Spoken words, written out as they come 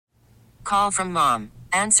Call from mom.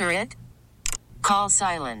 Answer it. Call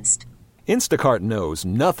silenced. Instacart knows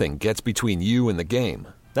nothing gets between you and the game.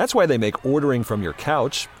 That's why they make ordering from your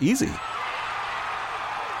couch easy.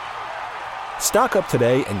 Stock up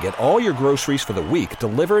today and get all your groceries for the week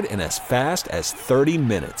delivered in as fast as 30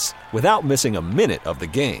 minutes without missing a minute of the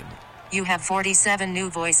game. You have 47 new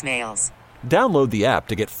voicemails. Download the app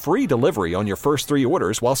to get free delivery on your first 3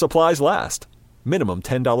 orders while supplies last. Minimum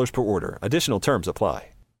 $10 per order. Additional terms apply.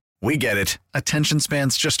 We get it. Attention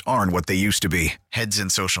spans just aren't what they used to be. Heads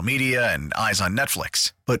in social media and eyes on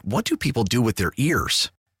Netflix. But what do people do with their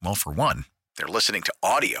ears? Well, for one, they're listening to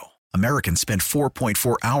audio. Americans spend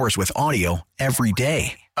 4.4 hours with audio every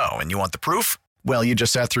day. Oh, and you want the proof? Well, you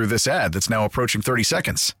just sat through this ad that's now approaching 30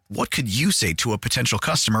 seconds. What could you say to a potential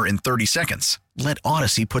customer in 30 seconds? Let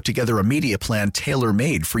Odyssey put together a media plan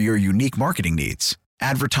tailor-made for your unique marketing needs.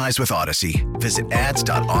 Advertise with Odyssey. Visit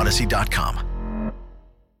ads.odyssey.com.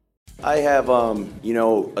 I have,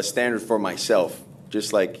 a standard for myself,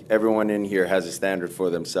 just like everyone in here has a standard for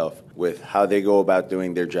themselves with how they go about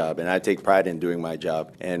doing their job. And I take pride in doing my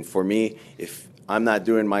job. And for me, if I'm not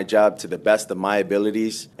doing my job to the best of my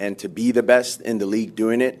abilities and to be the best in the league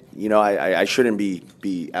doing it, I shouldn't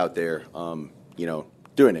be out there,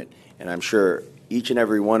 doing it. And I'm sure each and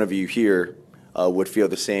every one of you here would feel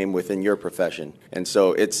the same within your profession. And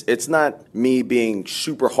so it's not me being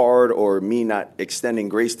super hard or me not extending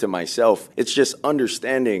grace to myself. It's just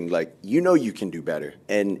understanding, you can do better.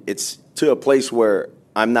 And it's to a place where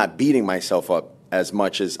I'm not beating myself up as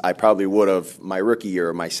much as I probably would have my rookie year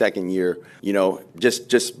or my second year,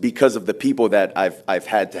 just because of the people that I've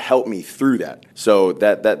had to help me through that. So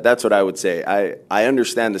that's what I would say. I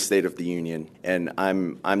understand the state of the union, and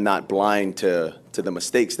I'm not blind to the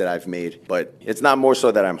mistakes that I've made, but it's not more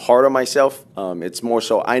so that I'm hard on myself. It's more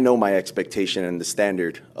so I know my expectation and the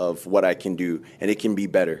standard of what I can do, and it can be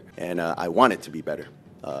better, and I want it to be better.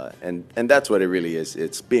 And that's what it really is.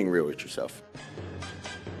 It's being real with yourself.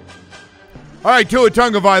 All right, Tua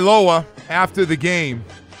Tagovailoa after the game.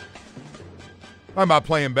 I'm not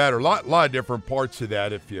playing better. A lot of different parts to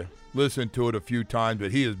that if you listen to it a few times,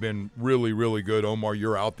 but he has been really, really good. Omar,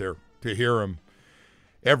 you're out there to hear him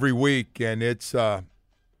every week, and it's kind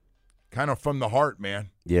of from the heart,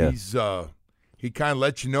 man. Yeah. He kind of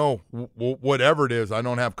lets you know whatever it is. I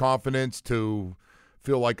don't have confidence to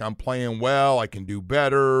feel like I'm playing well, I can do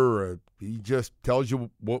better. He just tells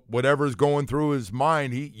you whatever's going through his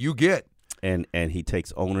mind, you get. And he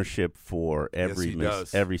takes ownership for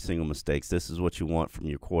every single mistake. This is what you want from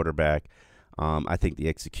your quarterback. I think the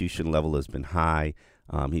execution level has been high.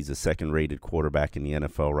 He's a second-rated quarterback in the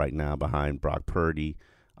NFL right now behind Brock Purdy.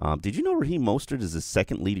 Did you know Raheem Mostert is the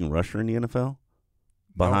second leading rusher in the NFL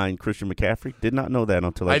behind Christian McCaffrey? Did not know that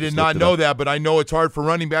until I did not know that, but I know it's hard for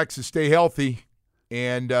running backs to stay healthy.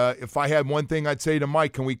 And if I had one thing I'd say to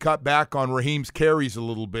Mike, can we cut back on Raheem's carries a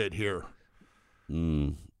little bit here?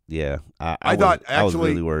 Yeah, I was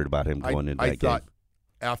really worried about him going into that game. I thought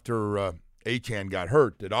after Achane got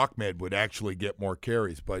hurt that Ahmed would actually get more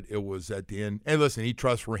carries, but it was at the end. And listen, he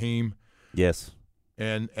trusts Raheem. Yes.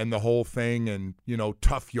 And the whole thing, and,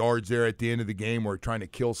 tough yards there at the end of the game where trying to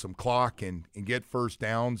kill some clock and get first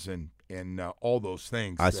downs and all those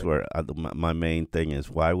things. I swear, my main thing is,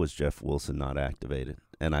 why was Jeff Wilson not activated?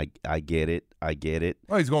 And I get it.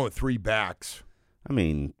 Well, he's going with 3 backs. I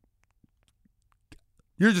mean,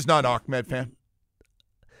 you're just not an Ahmed fan?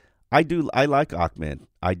 I like Ahmed.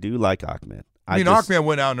 I do like Ahmed. Ahmed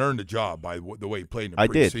went out and earned a job by the way he played in the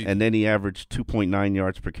preseason. I did, and then he averaged 2.9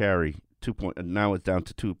 yards per carry. Now it's down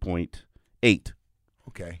to 2.8.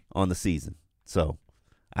 Okay. On the season. So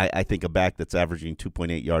I think a back that's averaging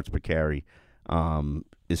 2.8 yards per carry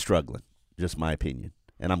is struggling, just my opinion.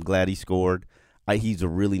 And I'm glad he scored. He's a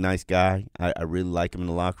really nice guy. I really like him in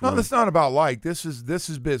the locker room. No, it's not about like. This is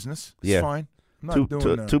business. It's fine. I'm not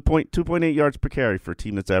doing that. 2.8 yards per carry for a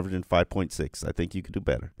team that's averaging 5.6. I think you could do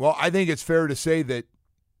better. Well, I think it's fair to say that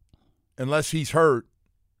unless he's hurt,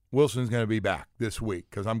 Wilson's going to be back this week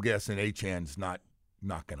because I'm guessing Achane's not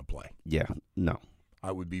going to play. Yeah, no.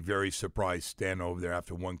 I would be very surprised standing over there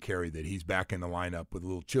after one carry that he's back in the lineup with a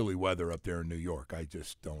little chilly weather up there in New York. I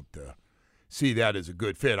just don't see that as a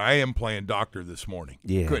good fit. I am playing doctor this morning.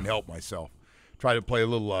 Yeah. Couldn't help myself. Try to play a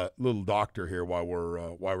little doctor here while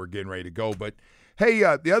we're getting ready to go. But hey,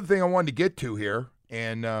 the other thing I wanted to get to here,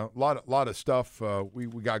 and a lot of stuff we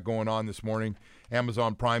got going on this morning.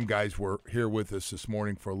 Amazon Prime guys were here with us this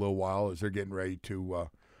morning for a little while as they're getting ready to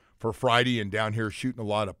for Friday and down here shooting a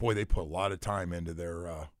lot of. Boy, they put a lot of time into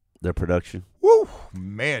their production. Woo,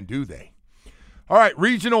 man, do they? All right,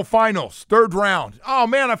 regional finals, 3rd round. Oh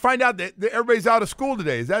man, I find out that everybody's out of school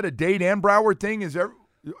today. Is that a Dade and Broward thing?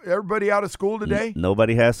 Everybody out of school today?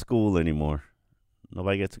 Nobody has school anymore.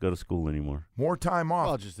 Nobody gets to go to school anymore. More time off.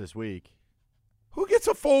 Well, just this week. Who gets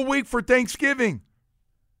a full week for Thanksgiving?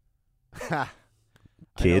 Kids?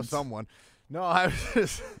 I know someone. No, I was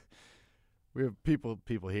just – we have people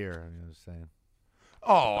here. I was saying.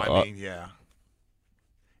 Oh, I mean, yeah.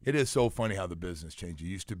 It is so funny how the business changed. It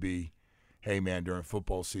used to be, hey, man, during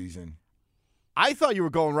football season. I thought you were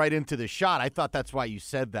going right into the shot. I thought that's why you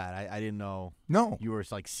said that. I didn't know. No. You were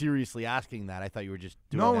like seriously asking that. I thought you were just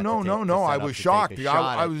doing No. I was shocked.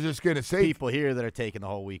 I was just going to say. People here that are taking the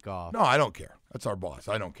whole week off. No, I don't care. That's our boss.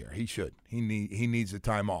 I don't care. He should. He needs the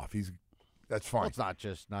time off. That's fine. Well,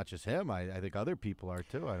 it's not just him. I think other people are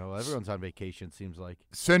too. I know everyone's on vacation, seems like.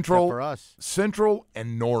 Central. Except for us. Central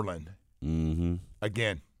and Norland. Mm-hmm.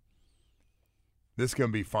 Again. This is going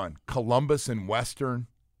to be fun. Columbus and Western.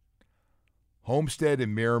 Homestead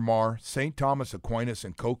and Miramar, St. Thomas Aquinas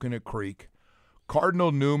and Coconut Creek,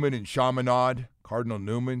 Cardinal Newman and Chaminade. Cardinal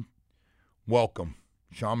Newman, welcome.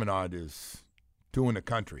 Chaminade is two in the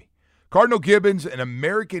country. Cardinal Gibbons and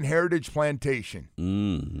American Heritage Plantation.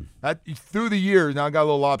 Through the years, now I got a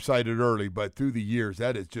little lopsided early, but through the years,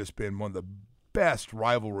 that has just been one of the best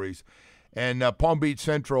rivalries. And Palm Beach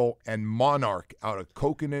Central and Monarch out of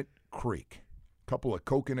Coconut Creek. A couple of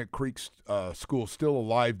Coconut Creek schools still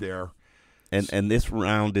alive there. And this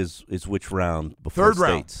round is which round before Third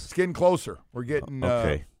round. states? It's getting closer. We're getting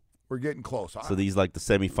okay. We're getting close. So these like the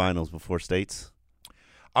semifinals before states?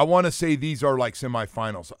 I want to say these are like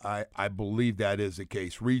semifinals. I believe that is the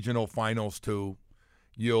case. Regional finals too.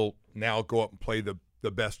 You'll now go up and play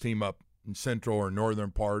the best team up in central or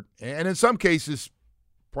northern part, and in some cases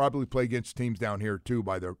probably play against teams down here too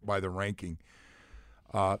by the ranking.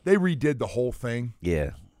 They redid the whole thing. Yeah.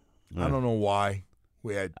 I don't know why.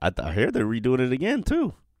 I hear they're redoing it again,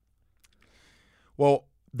 too. Well,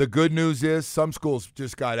 the good news is some schools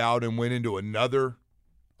just got out and went into another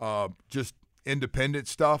just independent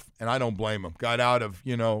stuff, and I don't blame them. Got out of,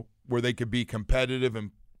 where they could be competitive and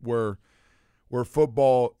where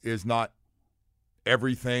football is not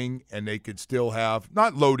everything, and they could still have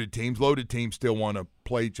not loaded teams. Loaded teams still want to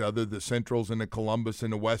play each other, the Centrals and the Columbus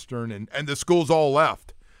and the Western, and the schools all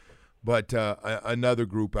left. But another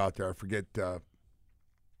group out there, I forget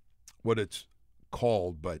what it's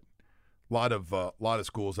called, but a lot of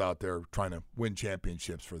schools out there trying to win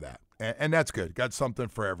championships for that, and that's good. Got something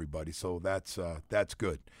for everybody, so that's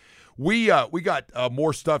good. We got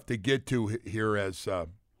more stuff to get to here as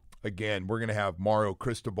again we're gonna have Mario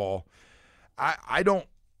Cristobal.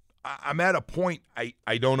 I'm at a point I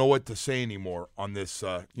don't know what to say anymore on this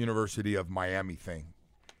University of Miami thing.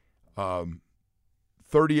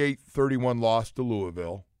 38-31 loss to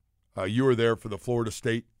Louisville. You were there for the Florida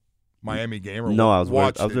State Miami game? Or no, I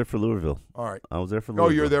was there for Louisville. All right. I was there for Louisville. Oh,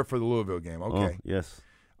 you were there for the Louisville game. Okay. Oh, yes.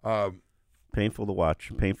 Painful to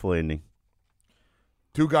watch. Painful ending.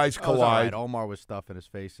 Two guys collide. Right. Omar was stuffing his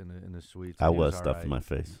face in the suite. I was stuffing my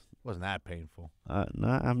face. Wasn't that painful? No,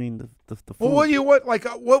 I mean the food. Well, why you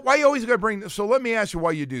always got to bring this? So let me ask you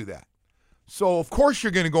why you do that. So of course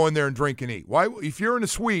you're going to go in there and drink and eat. Why? If you're in a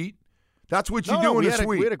suite, that's what you do in a suite.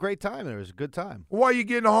 We had a great time. It was a good time. Why are you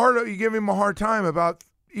you giving him a hard time about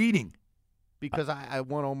eating? Because I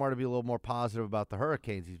want Omar to be a little more positive about the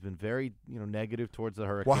Hurricanes. He's been very, negative towards the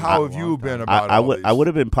Hurricanes. Well, how have you been about it? I would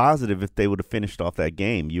have been positive if they would have finished off that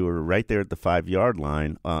game. You were right there at the 5-yard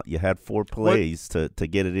line. You had 4 plays to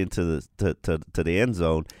get it into the end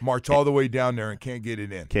zone. March all the way down there and can't get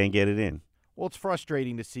it in. Can't get it in. Well, it's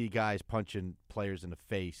frustrating to see guys punching players in the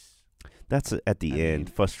face. That's at the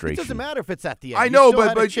end. Frustration. It doesn't matter if it's at the end. I know,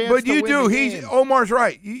 but you do. Omar's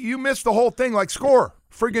right. You missed the whole thing. Like score.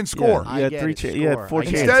 Friggin' score. Yeah, you had 4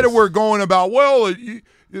 chances. Instead of we're going about,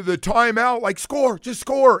 the timeout, like score, just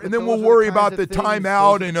score, and then we'll worry about the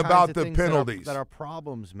timeout and about the penalties. That are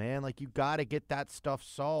problems, man. Like, you got to get that stuff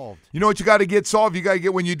solved. You know what you got to get solved? You got to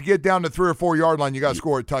get, when you get down to 3 or 4 yard line, you got to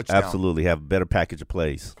score a touchdown. Absolutely. Have a better package of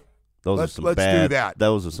plays. Let's do that.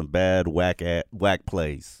 Those are some bad whack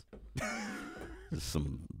plays.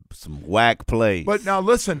 some whack plays. But now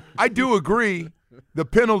listen, I do agree the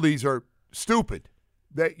penalties are stupid.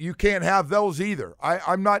 That you can't have those either.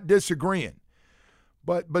 I'm not disagreeing.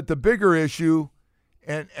 But the bigger issue,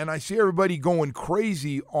 and I see everybody going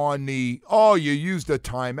crazy on you used a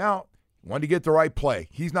timeout. You wanted to get the right play.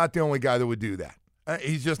 He's not the only guy that would do that.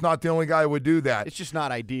 He's just not the only guy that would do that. It's just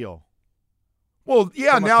not ideal. Well,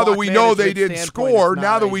 yeah, now that we know they didn't score,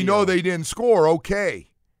 okay.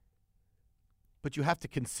 But you have to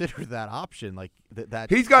consider that option, like that.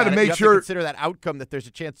 He's got to make sure. Consider that outcome that there's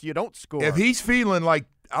a chance you don't score. If he's feeling like,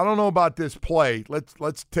 I don't know about this play,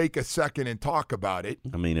 let's take a second and talk about it.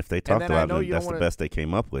 I mean, if they talked about it, that's the best they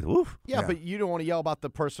came up with. Woof. Yeah, but you don't want to yell about the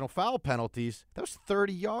personal foul penalties. That was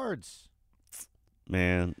 30 yards.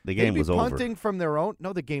 Man, the game was over. Punting from their own.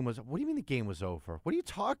 No, the game was. What do you mean the game was over? What are you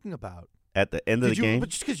talking about? At the end of the game, but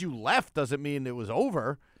just because you left doesn't mean it was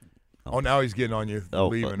over. Oh, now he's getting on you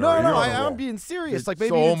leaving. No, I'm being serious. Like maybe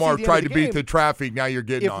so Omar tried to beat the traffic. Now you're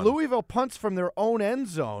getting on. If Louisville punts from their own end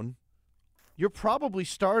zone, you're probably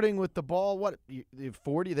starting with the ball. What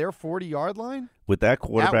 40? Their 40-yard line with that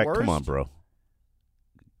quarterback. Come on, bro.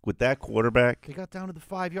 With that quarterback, they got down to the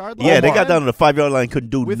 5-yard line. Yeah, they got down to the 5-yard line. Couldn't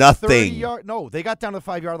do nothing. No, they got down to the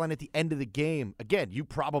 5-yard line at the end of the game. Again, you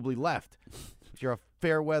probably left. If you're a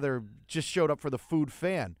fair weather, just showed up for the food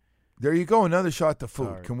fan. There you go, another shot to food.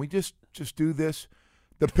 Sorry. Can we just do this?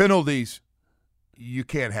 The penalties, you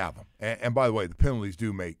can't have them. And by the way, the penalties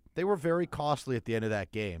do make. They were very costly at the end of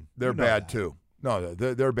that game. They're bad too. No,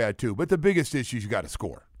 they're bad too. But the biggest issue is you got to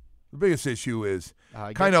score. The biggest issue is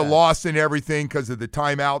kind of lost in everything because of the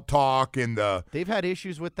timeout talk and the. They've had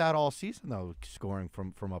issues with that all season though, scoring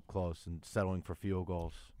from up close and settling for field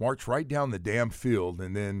goals. March right down the damn field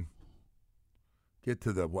and then get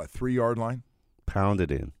to the 3-yard line. Pound it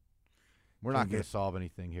in. We're not going to solve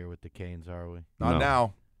anything here with the Canes, are we? Not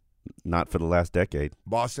now. Not for the last decade.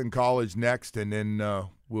 Boston College next, and then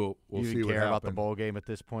we'll see what happens. You care about the bowl game at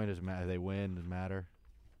this point? Does it matter? They win? Does it matter?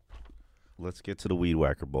 Let's get to the Weed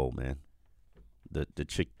Whacker Bowl, man.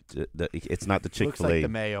 It's not the Chick-fil-A. Looks like the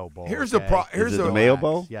Mayo Bowl. Here's the Mayo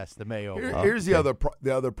Bowl. Yes, the Mayo Bowl. Here's the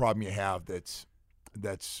other problem you have that's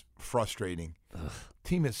frustrating.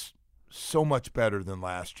 Team is so much better than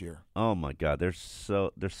last year. Oh my God, there's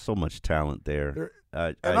so much talent there.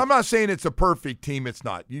 And I'm not saying it's a perfect team. It's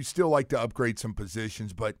not. You still like to upgrade some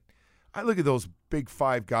positions, but I look at those big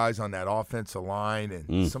 5 guys on that offensive line, and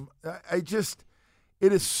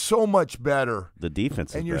it is so much better. The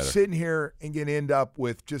defense is and you're better. Sitting here and going to end up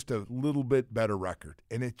with just a little bit better record,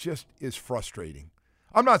 and it just is frustrating.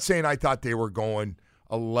 I'm not saying I thought they were going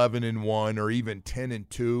 11-1 or even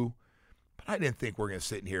 10-2. I didn't think we're going to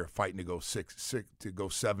sit in here fighting to go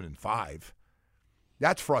 7-5.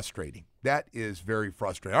 That's frustrating. That is very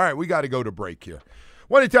frustrating. All right, we got to go to break here. I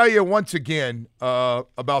want to tell you once again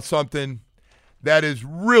about something that is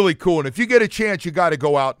really cool. And if you get a chance, you got to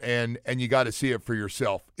go out and you got to see it for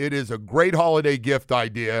yourself. It is a great holiday gift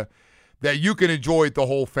idea that you can enjoy with the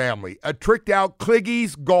whole family. A tricked-out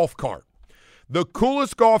Cliggy's golf cart. The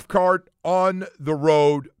coolest golf cart on the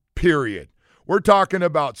road, period. We're talking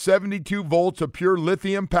about 72 volts of pure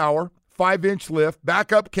lithium power, 5-inch lift,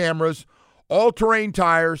 backup cameras, all-terrain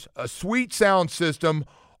tires, a sweet sound system,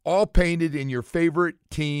 all painted in your favorite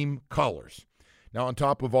team colors. Now, on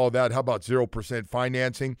top of all that, how about 0%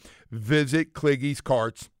 financing? Visit Cliggy's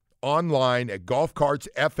Carts online at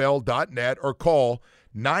golfcartsfl.net or call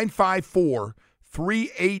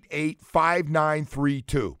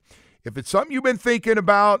 954-388-5932. If it's something you've been thinking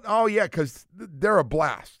about, oh, yeah, because they're a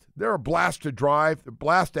blast. They're a blast to drive, a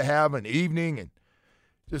blast to have an evening and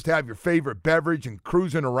just have your favorite beverage and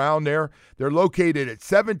cruising around there. They're located at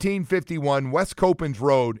 1751 West Copans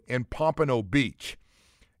Road in Pompano Beach.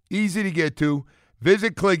 Easy to get to.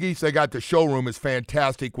 Visit Cliggy's. They got the showroom. It's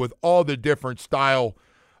fantastic with all the different style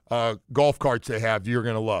golf carts they have you're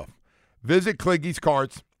going to love. Visit Cliggy's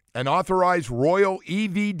Carts, an authorized Royal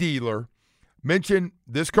EV dealer. Mention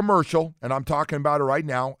this commercial, and I'm talking about it right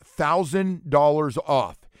now, $1,000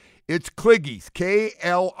 off. It's Cliggy's, Kliggys.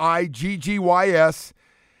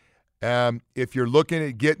 If you're looking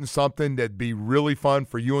at getting something that'd be really fun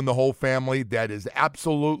for you and the whole family that is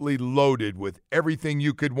absolutely loaded with everything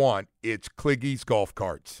you could want, it's Cliggy's Golf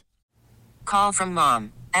Carts. Call from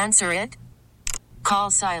mom. Answer it.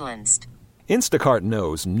 Call silenced. Instacart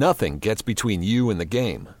knows nothing gets between you and the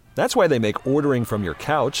game. That's why they make ordering from your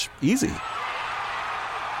couch easy.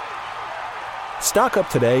 Stock up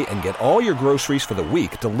today and get all your groceries for the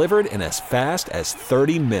week delivered in as fast as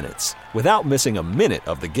 30 minutes without missing a minute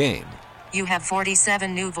of the game. You have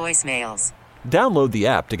 47 new voicemails. Download the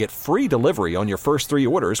app to get free delivery on your first 3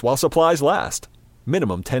 orders while supplies last.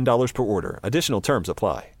 Minimum $10 per order. Additional terms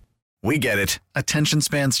apply. We get it. Attention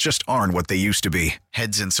spans just aren't what they used to be.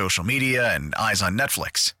 Heads in social media and eyes on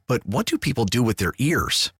Netflix. But what do people do with their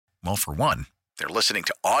ears? Well, for one, they're listening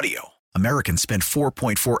to audio. Americans spend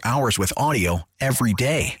 4.4 hours with audio every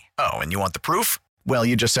day. Oh, and you want the proof? Well,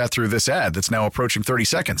 you just sat through this ad that's now approaching 30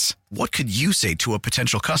 seconds. What could you say to a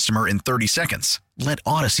potential customer in 30 seconds? Let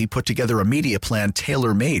Odyssey put together a media plan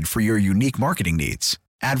tailor-made for your unique marketing needs.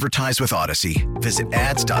 Advertise with Odyssey. Visit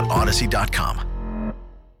ads.odyssey.com.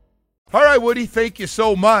 All right, Woody, thank you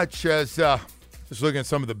so much. As just looking at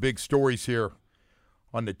some of the big stories here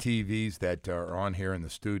on the TVs that are on here in the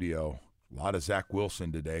studio. A lot of Zach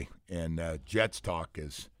Wilson today, and Jets talk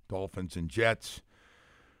is Dolphins and Jets.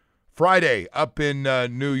 Friday up in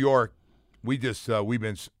New York, we've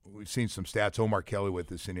seen some stats. Omar Kelly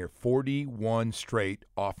with us in here. 41 straight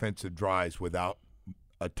offensive drives without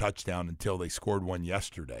a touchdown until they scored one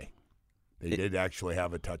yesterday. They did actually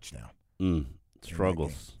have a touchdown.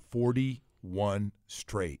 Struggles. 41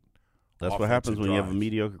 straight. That's what happens when you have a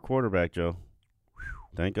mediocre quarterback, Joe.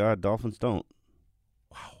 Thank God Dolphins don't.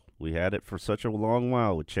 Wow. We had it for such a long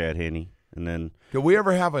while with Chad Henne. And then did we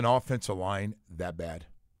ever have an offensive line that bad?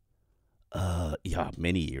 Yeah,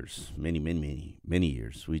 many years. Many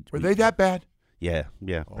years. Were they that bad? Yeah,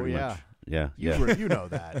 Oh, pretty yeah. much. Yeah. You know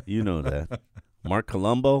that. You know that. Mark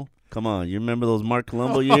Colombo. Come on, you remember those Mark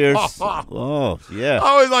Colombo years? Oh, yeah. I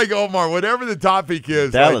always like Omar, whatever the topic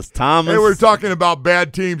is. Dallas Thomas. Hey, we're talking about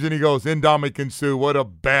bad teams, and he goes, Ndamukong Suh, what a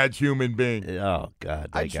bad human being. Oh,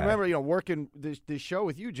 God, I just remember, working this show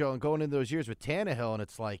with you, Joe, and going into those years with Tannehill, and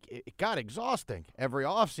it's like it got exhausting every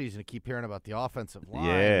offseason to keep hearing about the offensive line.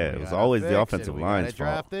 Yeah, it was always the offensive line's fault. We got to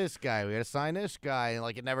draft this guy. We got to sign this guy,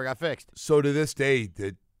 and it never got fixed. So to this day,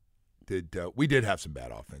 we did have some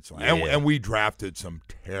bad offensive line, and we drafted some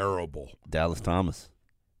terrible. Dallas Thomas.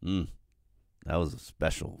 That was a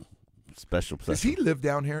special possession. Does he live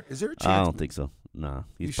down here? Is there a chance? I don't think so. No,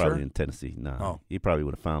 he's probably sure? in Tennessee. No, Oh. He probably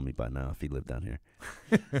would have found me by now if he lived down here.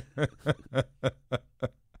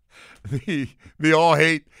 the all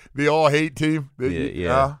hate team.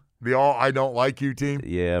 Yeah. The all I don't like you team.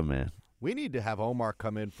 Yeah, man. We need to have Omar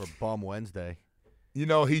come in for Bum Wednesday.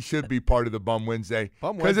 He should be part of the Bum Wednesday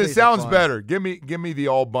Bum because it Wednesdays sounds are fun. better. Give me the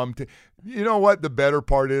all bum team. You know what? The better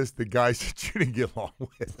part is the guys that you didn't get along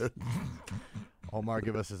with. Omar,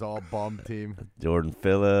 give us his all bum team. Jordan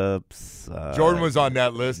Phillips. Jordan was on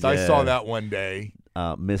that list. I saw yeah. that one day.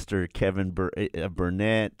 Mr. Kevin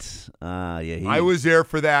Burnett. I was there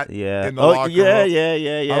for that. Yeah. In the locker room.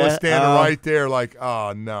 Yeah. I was standing right there, like,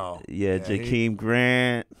 oh no. Yeah, Jakeem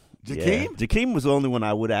Grant. Jakeem? Yeah. Jakeem was the only one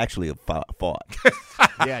I would actually have fought.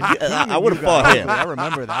 Yeah, I would have fought him. I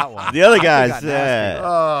remember that one. The other He guys, got yeah. nasty.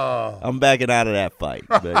 Oh. I'm backing out of that fight.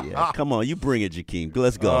 But yeah, come on, you bring it, Jakeem.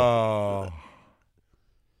 Let's go. Oh.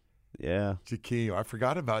 Yeah. Jakeem. I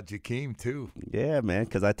forgot about Jakeem, too. Yeah, man,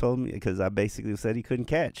 because I basically said he couldn't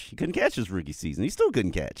catch. He couldn't catch his rookie season. He still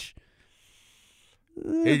couldn't catch.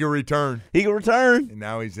 He can return. And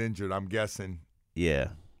now he's injured, I'm guessing. Yeah.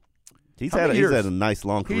 He's How had many years? a nice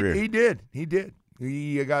long career. He did.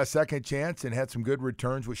 He got a second chance and had some good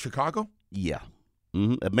returns with Chicago. Yeah.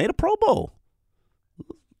 It made a Pro Bowl.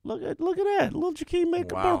 Look at that. Little Jakeem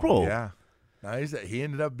made a Pro Bowl. Yeah. Now he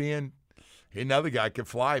ended up being another guy could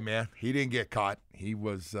fly, man. He didn't get caught. He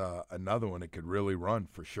was another one that could really run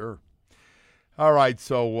for sure. All right,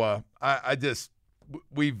 so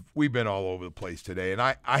we've been all over the place today, and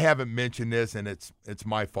I haven't mentioned this, and it's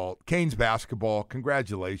my fault. Canes basketball,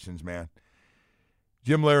 congratulations, man.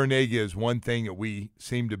 Jim Larinaga is one thing that we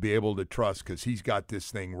seem to be able to trust because he's got this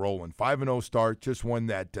thing rolling. 5-0 start, just won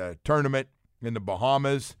that tournament in the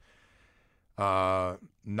Bahamas.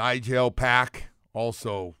 Nigel Pack,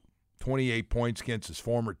 also 28 points against his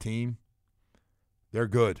former team. They're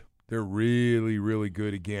good. They're really, really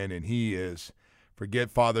good again, and he is –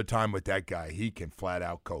 forget father time with that guy. He can flat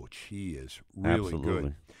out coach. He is really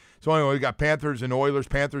good. So anyway, we got Panthers and Oilers.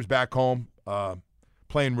 Panthers back home,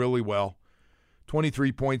 playing really well.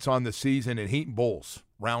 23 points on the season, and Heat and Bulls,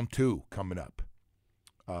 round 2 coming up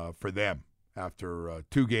for them after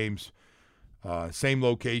 2 games. Same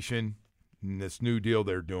location in this new deal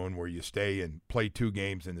they're doing where you stay and play 2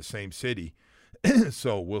 games in the same city.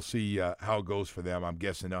 So we'll see how it goes for them. I'm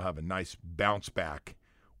guessing they'll have a nice bounce back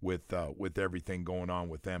with everything going on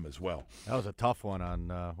with them as well. That was a tough one on,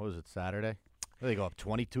 what was it, Saturday? They go up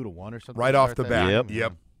 22-1 or something? Right off the bat.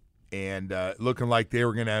 Yep. And looking like they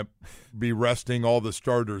were going to be resting all the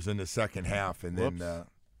starters in the second half. And then,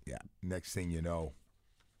 next thing you know,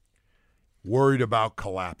 worried about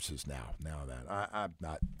collapses now. Now that I'm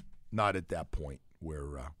not at that point where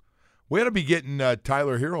we ought to be getting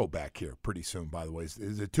Tyler Hero back here pretty soon, by the way.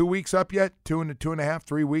 Is it 2 weeks up yet? 2.5,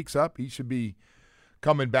 3 weeks up? He should be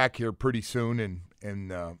coming back here pretty soon,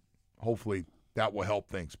 and hopefully that will help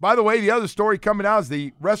things. By the way, the other story coming out is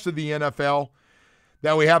the rest of the NFL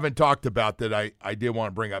that we haven't talked about that I did want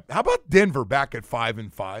to bring up. How about Denver back at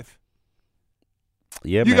 5-5?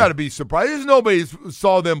 Yeah, you got to be surprised. There's nobody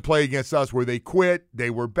saw them play against us where they quit. They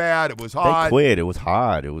were bad. It was hot. They quit. It was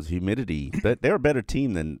hot. It was humidity. But they're a better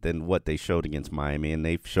team than what they showed against Miami, and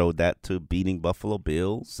they showed that to beating Buffalo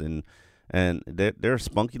Bills and And they're a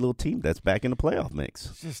spunky little team that's back in the playoff mix.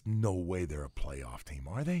 There's just no way they're a playoff team,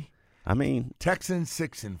 are they? I mean, Texans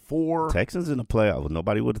 6-4. Texans in the playoff.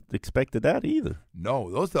 Nobody would have expected that either. No,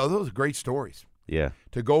 those are great stories. Yeah.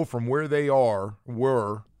 To go from where they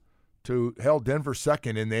were to, hell, Denver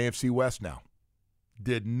second in the AFC West now.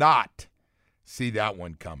 Did not see that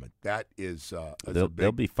one coming. That is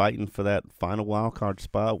they'll be fighting for that final wild card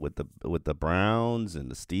spot with the Browns and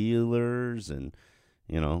the Steelers, and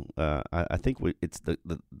I think it's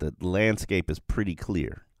the landscape is pretty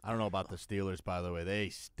clear. I don't know about the Steelers, by the way. They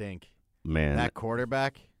stink. Man, that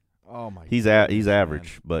quarterback. Oh my. He's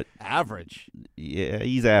average, but average. Yeah,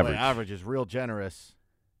 he's average. Boy, average is real generous.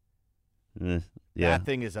 Yeah. That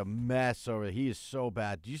thing is a mess over there. He is so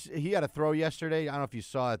bad. He had a throw yesterday. I don't know if you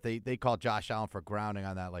saw it. They called Josh Allen for grounding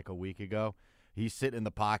on that like a week ago. He's sitting in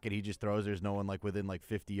the pocket. He just throws. There's no one like within like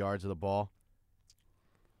 50 yards of the ball.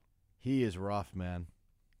 He is rough, man.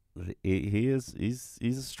 He is.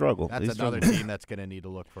 He's a struggle. That's another team that's going to need to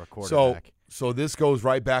look for a quarterback. So this goes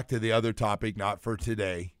right back to the other topic, not for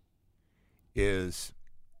today, is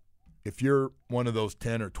if you're one of those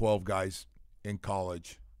 10 or 12 guys in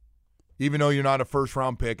college, even though you're not a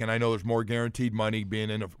first-round pick, and I know there's more guaranteed money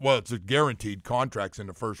being it's a guaranteed contracts in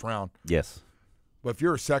the first round. Yes. But if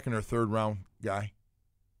you're a second or third-round guy,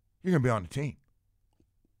 you're going to be on the team.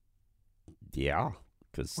 Yeah.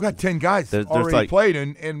 Because we got 10 guys already played,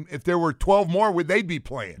 and if there were 12 more, they'd be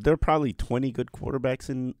playing. There are probably 20 good quarterbacks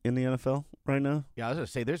in the NFL right now. Yeah, I was going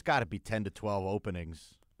to say, there's got to be 10 to 12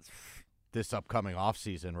 openings this upcoming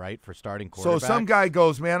offseason, right, for starting quarterback. So some guy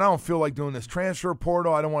goes, man, I don't feel like doing this transfer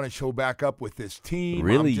portal. I don't want to show back up with this team.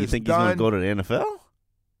 Really? You think he's going to go to the NFL?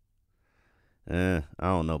 I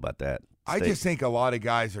don't know about that. I just think a lot of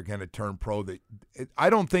guys are going to turn pro. I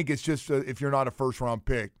don't think it's just if you're not a first-round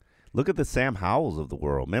pick. Look at the Sam Howells of the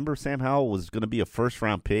world. Remember Sam Howell was going to be a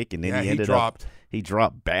first-round pick, and then he dropped. He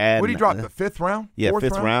dropped bad. What did he drop? The fifth round? Yeah,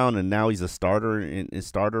 fifth round, and now he's a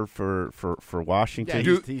starter for Washington.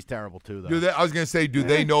 Yeah, he's terrible too, though. I was going to say, do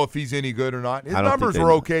they know if he's any good or not? His numbers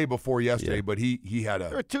were okay before yesterday, but he had a.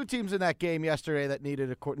 There were two teams in that game yesterday that needed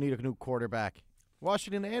a new quarterback: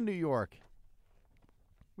 Washington and New York.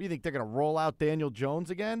 What do you think they're going to roll out Daniel Jones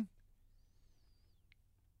again?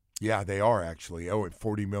 Yeah, they are actually. At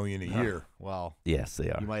 $40 million a year. Well, yes,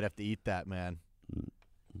 they are. You might have to eat that, man.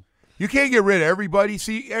 You can't get rid of everybody.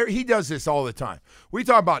 See, he does this all the time. We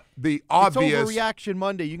talk about the obvious. It's Overreaction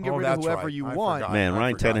Monday. You can get rid of whoever you want. Man,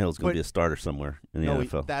 Ryan Tannehill's going to be a starter somewhere in the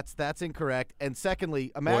NFL. That's incorrect. And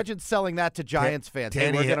secondly, imagine selling that to Giants fans.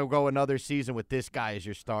 Hey, we're going to go another season with this guy as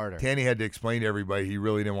your starter. Tanny had to explain to everybody he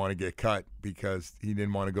really didn't want to get cut because he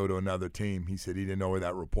didn't want to go to another team. He said he didn't know where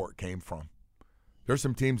that report came from. There's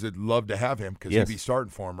some teams that love to have him because he'd be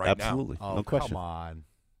starting for him right now. Absolutely, no question. Come on.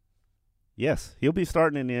 Yes, he'll be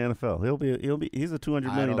starting in the NFL. He's a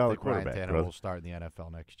 $200 million quarterback. Ryan Tannehill will start in the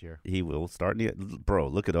NFL next year. He will start in the bro.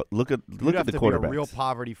 Look at the quarterbacks. Be a real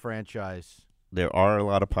poverty franchise. There are a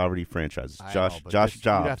lot of poverty franchises. Josh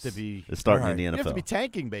Jobs is starting in the NFL. You have to be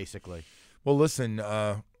tanking basically. Well, listen,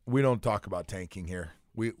 we don't talk about tanking here.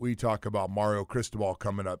 We talk about Mario Cristobal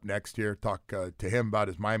coming up next year. Talk to him about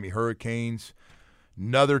his Miami Hurricanes.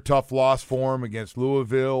 Another tough loss for him against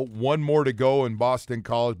Louisville. One more to go in Boston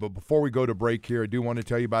College. But before we go to break here, I do want to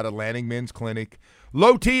tell you about Atlantic Men's Clinic.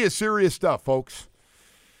 Low T is serious stuff, folks.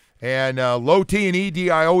 And low T and ED,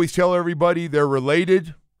 I always tell everybody they're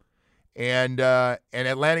related. And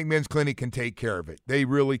Atlantic Men's Clinic can take care of it. They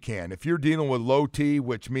really can. If you're dealing with low T,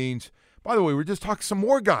 which means, by the way, we're just talking some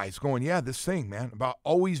more guys going, yeah, this thing, man, about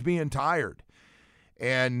always being tired.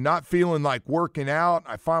 And not feeling like working out.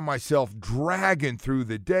 I find myself dragging through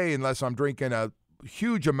the day unless I'm drinking a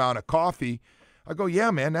huge amount of coffee. I go, yeah,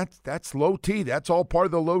 man, that's low T. That's all part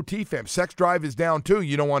of the low T fam. Sex drive is down too.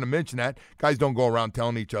 You don't want to mention that. Guys don't go around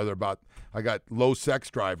telling each other about, I got low sex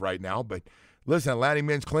drive right now. But listen, Atlantic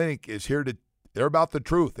Men's Clinic is here to, they're about the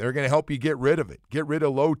truth. They're going to help you get rid of it. Get rid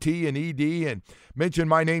of low T and ED. And mention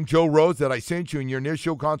my name, Joe Rose, that I sent you, and your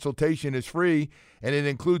initial consultation is free. And it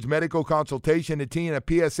includes medical consultation, a T, and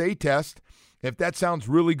a PSA test. If that sounds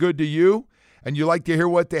really good to you and you like to hear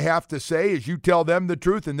what they have to say, as you tell them the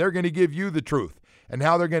truth, and they're going to give you the truth and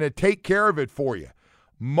how they're going to take care of it for you.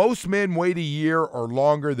 Most men wait a year or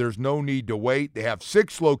longer. There's no need to wait. They have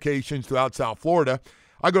 6 locations throughout South Florida.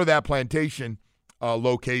 I go to that Plantation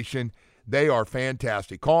location. They are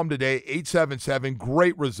fantastic. Call them today, 877,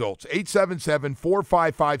 great results,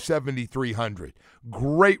 877-455-7300.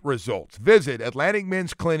 Great results. Visit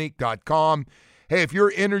AtlanticMen'sClinic.com. Hey, if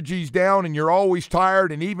your energy's down and you're always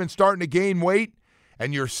tired and even starting to gain weight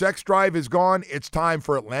and your sex drive is gone, it's time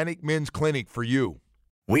for Atlantic Men's Clinic for you.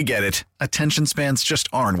 We get it. Attention spans just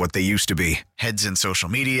aren't what they used to be. Heads in social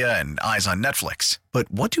media and eyes on Netflix. But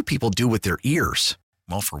what do people do with their ears?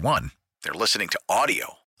 Well, for one, they're listening to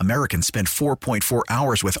audio. Americans spend 4.4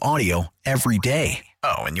 hours with audio every day.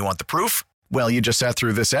 Oh, and you want the proof? Well, you just sat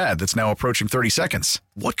through this ad that's now approaching 30 seconds.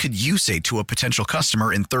 What could you say to a potential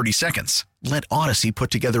customer in 30 seconds? Let Odyssey put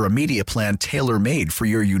together a media plan tailor-made for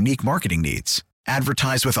your unique marketing needs.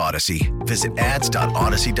 Advertise with Odyssey. Visit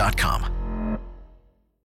ads.odyssey.com.